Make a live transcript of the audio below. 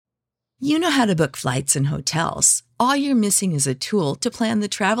You know how to book flights and hotels. All you're missing is a tool to plan the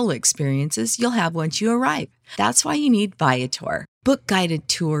travel experiences you'll have once you arrive. That's why you need Viator. Book guided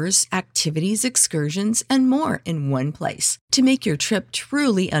tours, activities, excursions, and more in one place to make your trip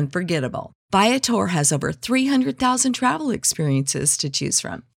truly unforgettable. Viator has over 300,000 travel experiences to choose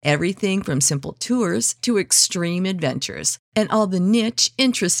from. Everything from simple tours to extreme adventures and all the niche,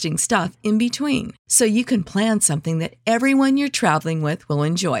 interesting stuff in between. So you can plan something that everyone you're traveling with will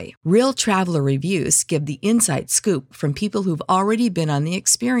enjoy. Real traveler reviews give the inside scoop from people who've already been on the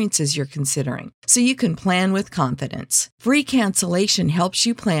experiences you're considering. So you can plan with confidence. Free cancellation helps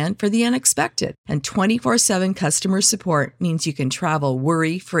you plan for the unexpected. And 24/7 customer support means you can travel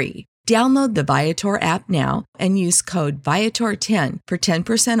worry-free. Download the Viator app now and use code Viator10 for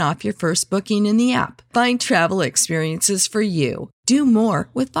 10% off your first booking in the app. Find travel experiences for you. Do more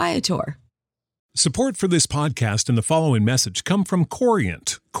with Viator. Support for this podcast and the following message come from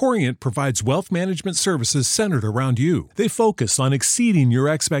Corient. Corient provides wealth management services centered around you. They focus on exceeding your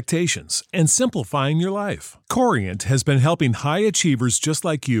expectations and simplifying your life. Corient has been helping high achievers just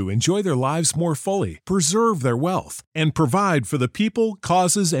like you enjoy their lives more fully, preserve their wealth, and provide for the people,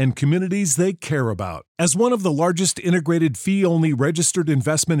 causes, and communities they care about. As one of the largest integrated fee-only registered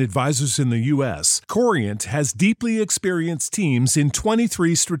investment advisors in the U.S., Corient has deeply experienced teams in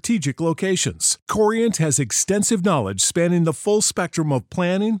 23 strategic locations. Corient has extensive knowledge spanning the full spectrum of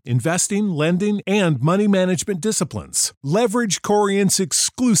planning, investing, lending, and money management disciplines. Leverage Corient's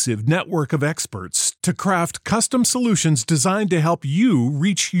exclusive network of experts to craft custom solutions designed to help you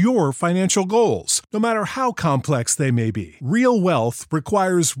reach your financial goals, no matter how complex they may be. Real wealth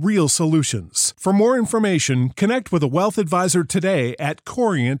requires real solutions. For more information, connect with a wealth advisor today at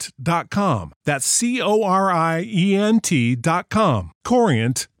Corient.com. That's Corient.com.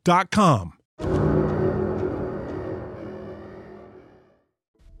 Corient.com.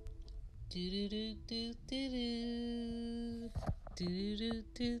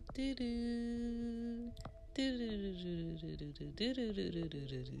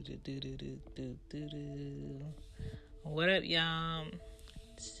 What up, y'all?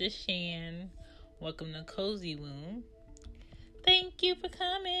 This is Shan. Welcome to Cozy Womb. Thank you for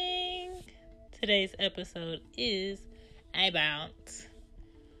coming. Today's episode is about,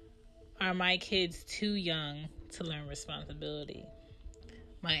 are my kids too young to learn responsibility?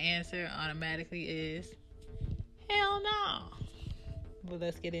 My answer automatically is hell no. But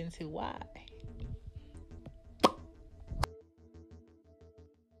let's get into why.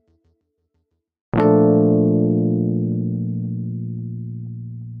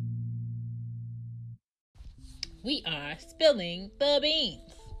 We are spilling the beans.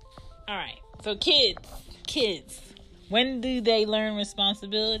 All right. So kids, when do they learn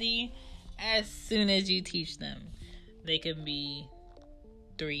responsibility? As soon as you teach them. They can be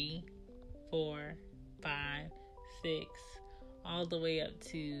 3, 4, 5, 6, all the way up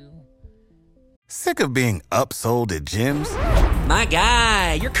to... Sick of being upsold at gyms? My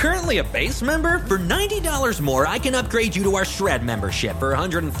guy, you're currently a base member? For $90 more, I can upgrade you to our Shred membership. For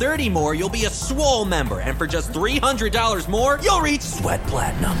 $130 more, you'll be a Swole member. And for just $300 more, you'll reach Sweat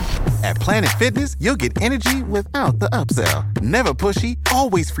Platinum. At Planet Fitness, you'll get energy without the upsell. Never pushy,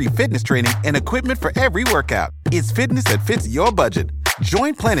 always free fitness training and equipment for every workout. It's fitness that fits your budget.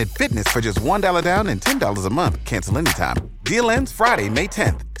 Join Planet Fitness for just $1 down and $10 a month. Cancel anytime. Deal ends Friday, May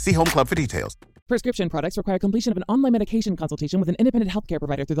 10th. See Home Club for details. Prescription products require completion of an online medication consultation with an independent healthcare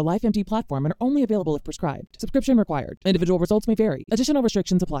provider through the LifeMD platform and are only available if prescribed. Subscription required. Individual results may vary. Additional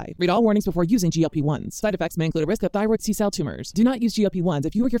restrictions apply. Read all warnings before using GLP-1s. Side effects may include a risk of thyroid C-cell tumors. Do not use GLP-1s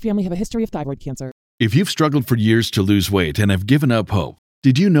if you or your family have a history of thyroid cancer. If you've struggled for years to lose weight and have given up hope,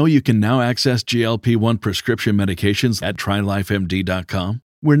 did you know you can now access GLP-1 prescription medications at TryLifeMD.com?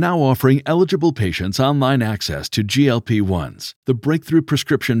 We're now offering eligible patients online access to GLP-1s, the breakthrough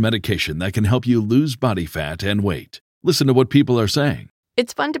prescription medication that can help you lose body fat and weight. Listen to what people are saying.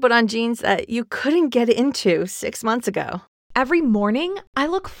 It's fun to put on jeans that you couldn't get into 6 months ago. Every morning, I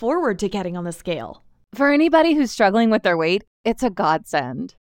look forward to getting on the scale. For anybody who's struggling with their weight, it's a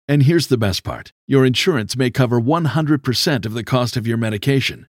godsend. And here's the best part. Your insurance may cover 100% of the cost of your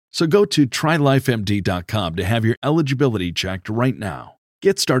medication. So go to TryLifeMD.com to have your eligibility checked right now.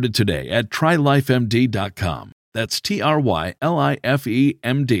 Get started today at TryLifeMD.com. That's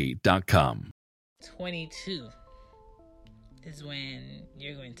TryLifeMD.com. 22 is when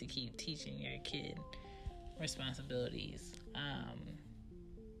you're going to keep teaching your kid responsibilities.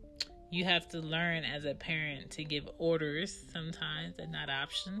 You have to learn as a parent to give orders sometimes and not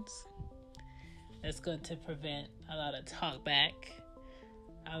options. That's going to prevent a lot of talk back,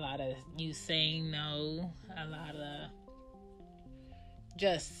 a lot of you saying no, a lot of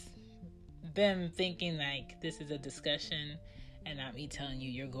just them thinking like this is a discussion and not me telling you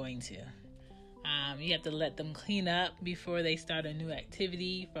you're going to. You have to let them clean up before they start a new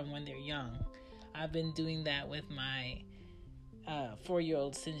activity from when they're young. I've been doing that with my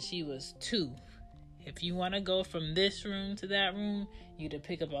 4-year-old since she was 2. If you want to go from this room to that room, you have to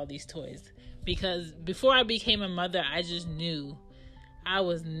pick up all these toys. Because before I became a mother, I just knew I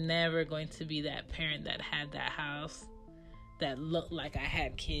was never going to be that parent that had that house that looked like I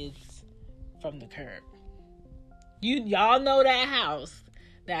had kids from the curb. Y'all know that house.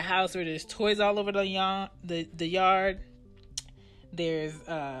 That house where there's toys all over the yard. There's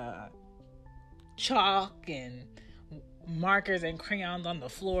chalk and markers and crayons on the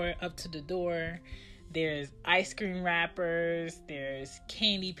floor up to the door. There's ice cream wrappers. There's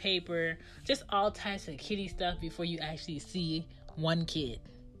candy paper. Just all types of kiddie stuff before you actually see one kid.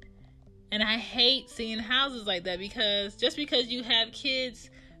 And I hate seeing houses like that, because just because you have kids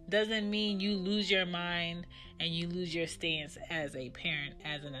doesn't mean you lose your mind and you lose your stance as a parent,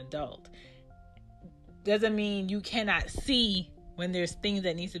 as an adult. Doesn't mean you cannot see when there's things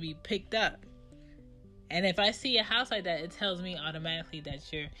that needs to be picked up. And if I see a house like that, it tells me automatically that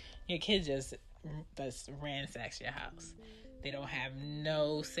your kid just ransacks your house. They don't have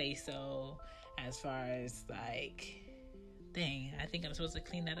no say so as far as like, dang, I think I'm supposed to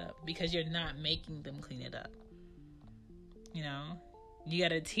clean that up, because you're not making them clean it up. You know, you got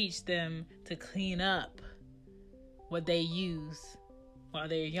to teach them to clean up what they use while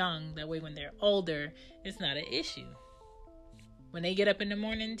they're young. That way when they're older, it's not an issue. When they get up in the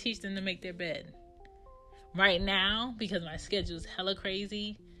morning, teach them to make their bed. Right now, because my schedule's hella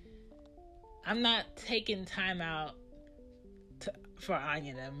crazy, I'm not taking time out for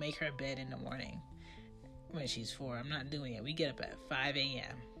Anya to make her bed in the morning when she's 4. I'm not doing it. We get up at 5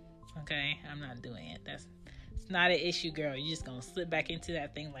 a.m. Okay? I'm not doing it. It's not an issue, girl. You're just going to slip back into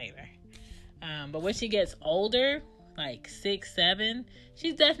that thing later. But when she gets older, like 6, 7,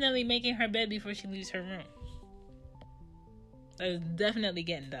 she's definitely making her bed before she leaves her room. That's definitely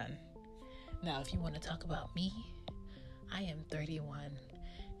getting done. Now, if you want to talk about me, I am 31.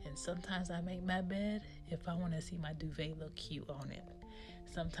 And sometimes I make my bed if I want to see my duvet look cute on it.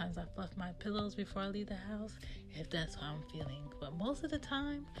 Sometimes I fluff my pillows before I leave the house, if that's how I'm feeling. But most of the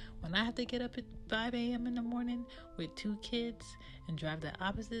time, when I have to get up at 5 a.m. in the morning with 2 kids and drive the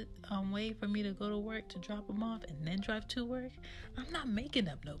opposite way for me to go to work to drop them off and then drive to work, I'm not making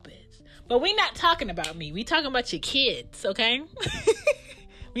up no beds. But we not talking about me. We talking about your kids, okay?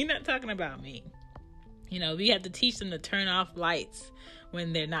 We not talking about me. You know, we have to teach them to turn off lights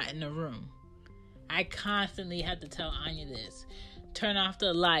when they're not in the room. I constantly have to tell Anya this. Turn off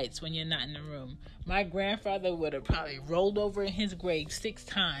the lights when you're not in the room. My grandfather would have probably rolled over in his grave 6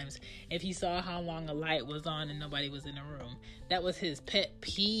 times if he saw how long a light was on and nobody was in the room. That was his pet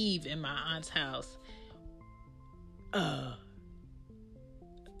peeve in my aunt's house.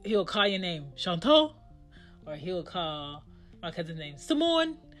 He'll call your name Chantal, or he'll call my cousin's name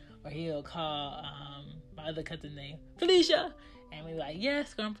Simone, or he'll call my other cousin's name Felicia, and we're like,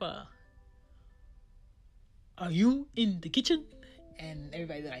 yes, Grandpa. Are you in the kitchen? And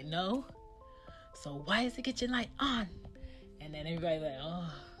everybody's like, no. So why is the kitchen light on? And then everybody's like,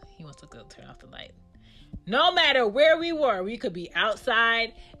 oh, he wants to go turn off the light. No matter where we were, we could be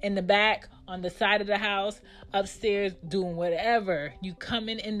outside, in the back, on the side of the house, upstairs, doing whatever. You come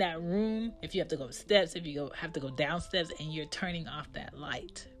in that room, if you have to go steps, if you have to go down steps, and you're turning off that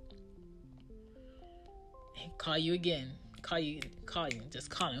light. And call you again. Call you. Just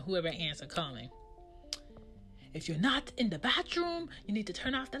calling. Whoever answers, calling. If you're not in the bathroom, you need to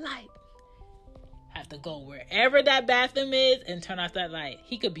turn off the light. Have to go wherever that bathroom is and turn off that light.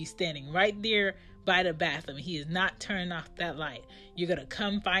 He could be standing right there by the bathroom. He is not turning off that light. You're going to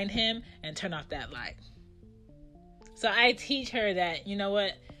come find him and turn off that light. So I teach her that, you know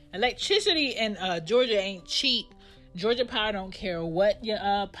what? Electricity in Georgia ain't cheap. Georgia Power don't care what your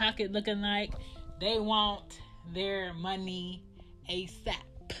pocket looking like. They want their money ASAP.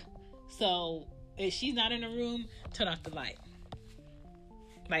 So if she's not in the room, turn off the light.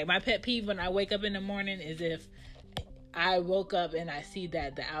 Like, my pet peeve when I wake up in the morning is if I woke up and I see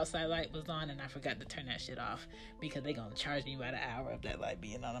that the outside light was on and I forgot to turn that shit off, because they're going to charge me by the hour of that light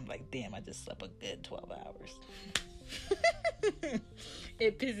being on. I'm like, damn, I just slept a good 12 hours.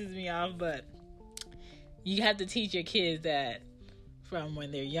 It pisses me off, but you have to teach your kids that from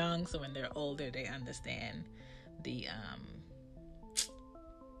when they're young, so when they're older, they understand the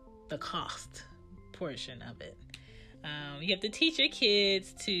cost portion of it. You have to teach your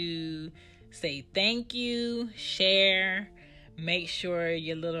kids to say thank you, share, make sure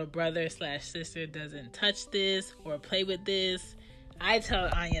your little brother / sister doesn't touch this or play with this. I tell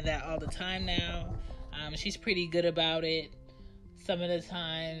Anya that all the time now. She's pretty good about it. Some of the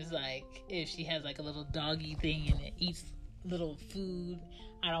times, like, if she has like a little doggy thing and it eats little food,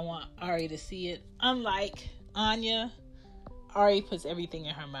 I don't want Ari to see it. Unlike Anya, Ari puts everything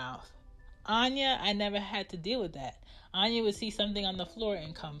in her mouth. Anya, I never had to deal with that. Anya would see something on the floor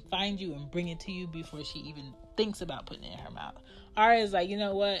and come find you and bring it to you before she even thinks about putting it in her mouth. Ari is like, you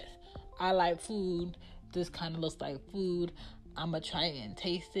know what? I like food. This kind of looks like food. I'm going to try it and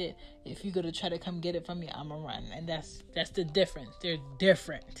taste it. If you're going to try to come get it from me, I'm going to run. And that's the difference. They're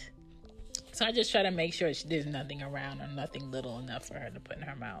different. So I just try to make sure there's nothing around or nothing little enough for her to put in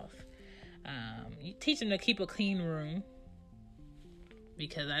her mouth. You teach them to keep a clean room,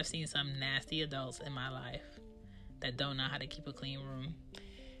 because I've seen some nasty adults in my life that don't know how to keep a clean room.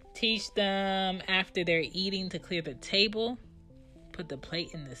 Teach them after they're eating to clear the table, put the plate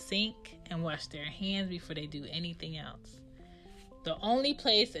in the sink, and wash their hands before they do anything else. The only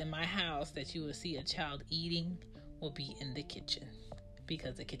place in my house that you will see a child eating will be in the kitchen,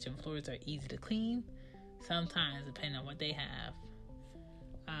 because the kitchen floors are easy to clean, sometimes depending on what they have.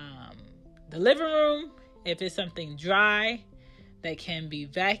 The living room, if it's something dry that can be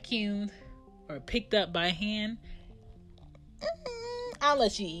vacuumed or picked up by hand, I'll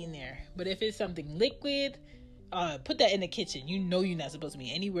let you eat in there. But if it's something liquid, put that in the kitchen. You know you're not supposed to be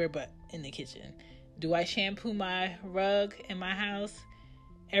anywhere but in the kitchen. Do I shampoo my rug in my house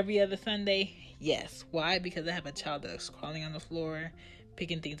every other Sunday? Yes. Why? Because I have a child that's crawling on the floor,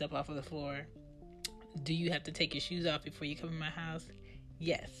 picking things up off of the floor. Do you have to take your shoes off before you come in my house?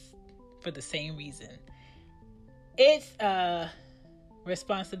 Yes. For the same reason. It's a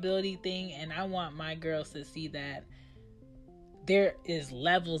responsibility thing, and I want my girls to see that there is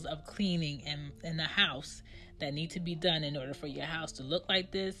levels of cleaning in the house that need to be done in order for your house to look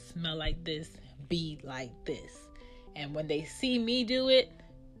like this, smell like this, be like this. And when they see me do it,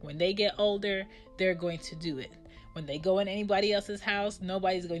 when they get older, they're going to do it. When they go in anybody else's house,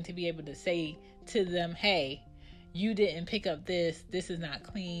 nobody's going to be able to say to them, hey, you didn't pick up this is not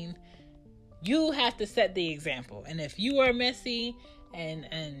clean. You have to set the example. And if you are messy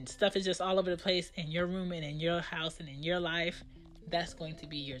and stuff is just all over the place in your room and in your house and in your life, that's going to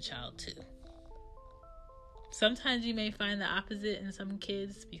be your child too. Sometimes you may find the opposite in some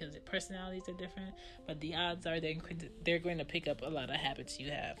kids because their personalities are different, but the odds are they're going to pick up a lot of habits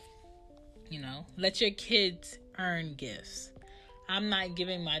you have. You know, let your kids earn gifts. I'm not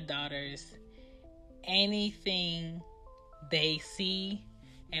giving my daughters anything they see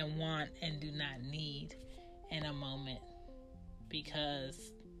and want and do not need in a moment,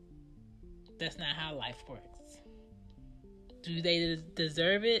 because that's not how life works. Do they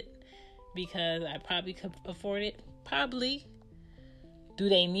deserve it because I probably could afford it? Probably. Do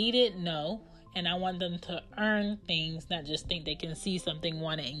they need it? No. And I want them to earn things, not just think they can see something,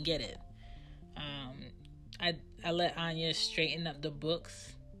 want it, and get it. I let Anya straighten up the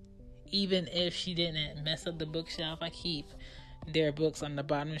books. Even if she didn't mess up the bookshelf, I keep their books on the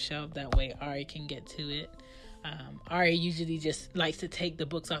bottom shelf. That way Ari can get to it. Ari usually just likes to take the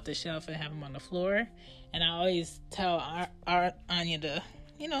books off the shelf and have them on the floor. And I always tell Anya to,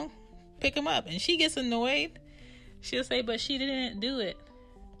 pick them up. And she gets annoyed. She'll say, but she didn't do it.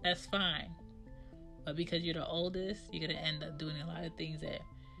 That's fine. But because you're the oldest, you're going to end up doing a lot of things that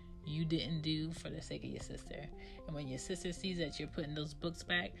you didn't do for the sake of your sister. And when your sister sees that you're putting those books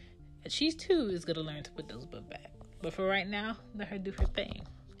back, she too is going to learn to put those books back. But for right now, let her do her thing.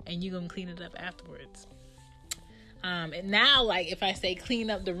 And you're going to clean it up afterwards. And now, like, if I say clean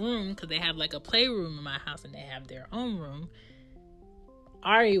up the room, because they have like a playroom in my house and they have their own room,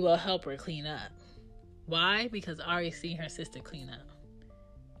 Ari will help her clean up. Why? Because Ari's seen her sister clean up.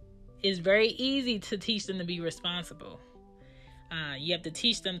 It's very easy to teach them to be responsible. You have to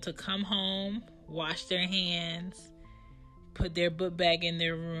teach them to come home, wash their hands, put their book bag in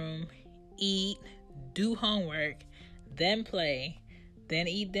their room, eat, do homework, then play, then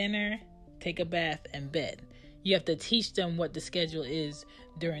eat dinner, take a bath, and bed. You have to teach them what the schedule is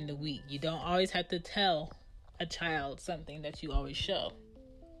during the week. You don't always have to tell a child something that you always show.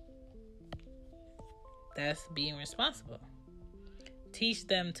 That's being responsible. Teach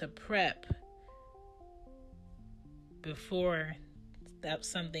them to prep before that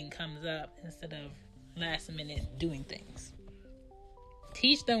something comes up instead of last minute doing things.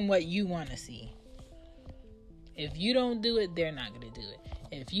 Teach them what you want to see. If you don't do it, they're not going to do it.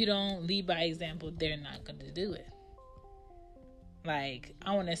 If you don't lead by example, they're not going to do it. Like,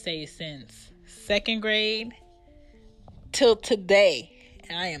 I want to say since second grade till today,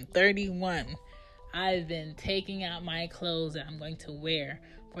 and I am 31, I've been taking out my clothes that I'm going to wear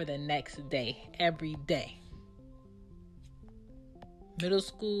for the next day, every day. middle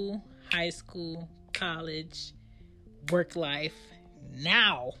school, high school, college, work life.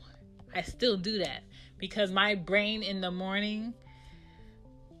 Now, I still do that because my brain in the morning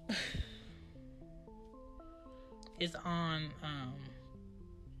is on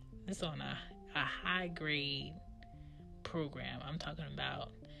a high grade program. I'm talking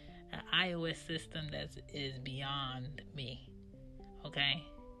about an iOS system that is beyond me. Okay?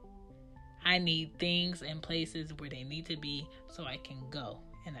 I need things and places where they need to be so I can go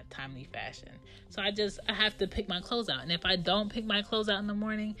in a timely fashion. So I have to pick my clothes out. And if I don't pick my clothes out in the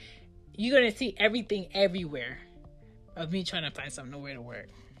morning, you're going to see everything everywhere of me trying to find something to wear to work.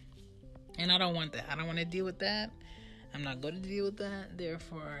 And I don't want that. I don't want to deal with that. I'm not going to deal with that.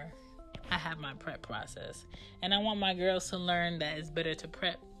 Therefore, I have my prep process. And I want my girls to learn that it's better to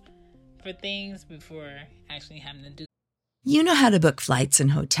prep for things before actually having to do. You know how to book flights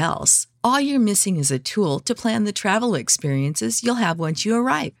and hotels. All you're missing is a tool to plan the travel experiences you'll have once you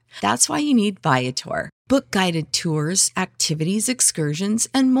arrive. That's why you need Viator. Book guided tours, activities, excursions,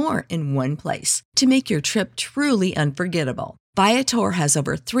 and more in one place to make your trip truly unforgettable. Viator has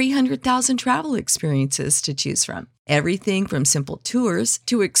over 300,000 travel experiences to choose from. Everything from simple tours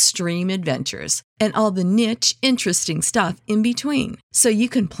to extreme adventures and all the niche, interesting stuff in between. So you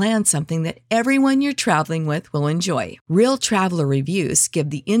can plan something that everyone you're traveling with will enjoy. Real traveler reviews give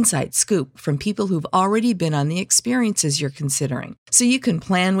the inside scoop from people who've already been on the experiences you're considering. So you can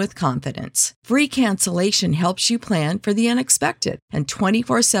plan with confidence. Free cancellation helps you plan for the unexpected. And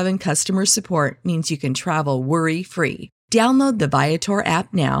 24/7 customer support means you can travel worry-free. Download the Viator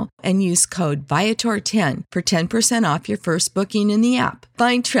app now and use code Viator10 for 10% off your first booking in the app.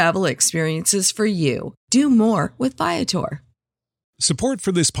 Find travel experiences for you. Do more with Viator. Support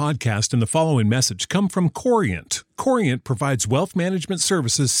for this podcast and the following message come from Corient. Corient provides wealth management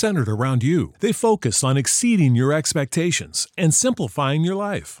services centered around you. They focus on exceeding your expectations and simplifying your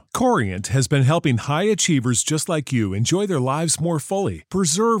life. Corient has been helping high achievers just like you enjoy their lives more fully,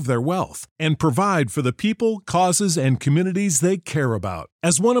 preserve their wealth, and provide for the people, causes, and communities they care about.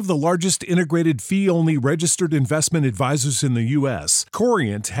 As one of the largest integrated fee-only registered investment advisors in the U.S.,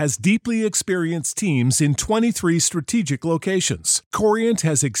 Corient has deeply experienced teams in 23 strategic locations. Corient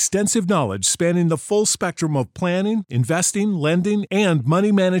has extensive knowledge spanning the full spectrum of planning, investing, lending, and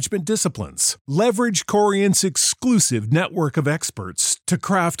money management disciplines. Leverage Corient's exclusive network of experts to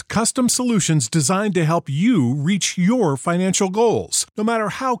craft custom solutions designed to help you reach your financial goals, no matter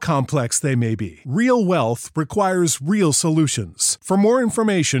how complex they may be. Real wealth requires real solutions. For more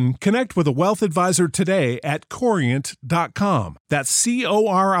information, connect with a wealth advisor today at Corient.com. That's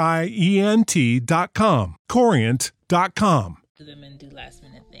Corient.com. Corient.com. Them and do last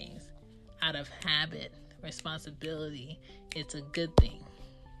minute things out of habit, responsibility. It's a good thing.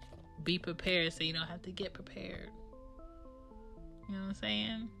 Be prepared so you don't have to get prepared. You know what I'm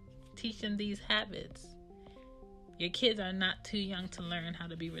saying? Teach them these habits. Your kids are not too young to learn how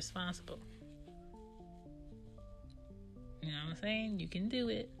to be responsible. You know what I'm saying? You can do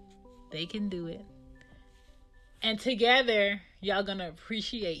it. They can do it. And together, y'all gonna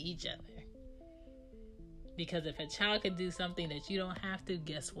appreciate each other. Because if a child could do something that you don't have to,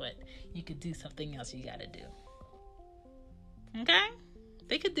 guess what? You could do something else you gotta do. Okay?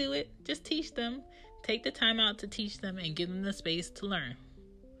 They could do it. Just teach them. Take the time out to teach them and give them the space to learn.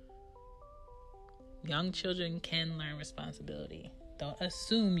 Young children can learn responsibility. Don't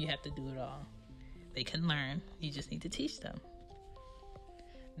assume you have to do it all. They can learn. You just need to teach them.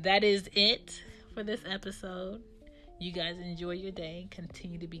 That is it for this episode. You guys enjoy your day.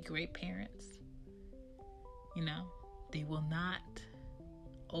 Continue to be great parents. You know, they will not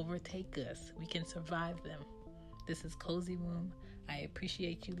overtake us. We can survive them. This is Cozy Womb. I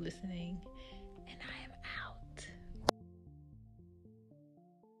appreciate you listening, and I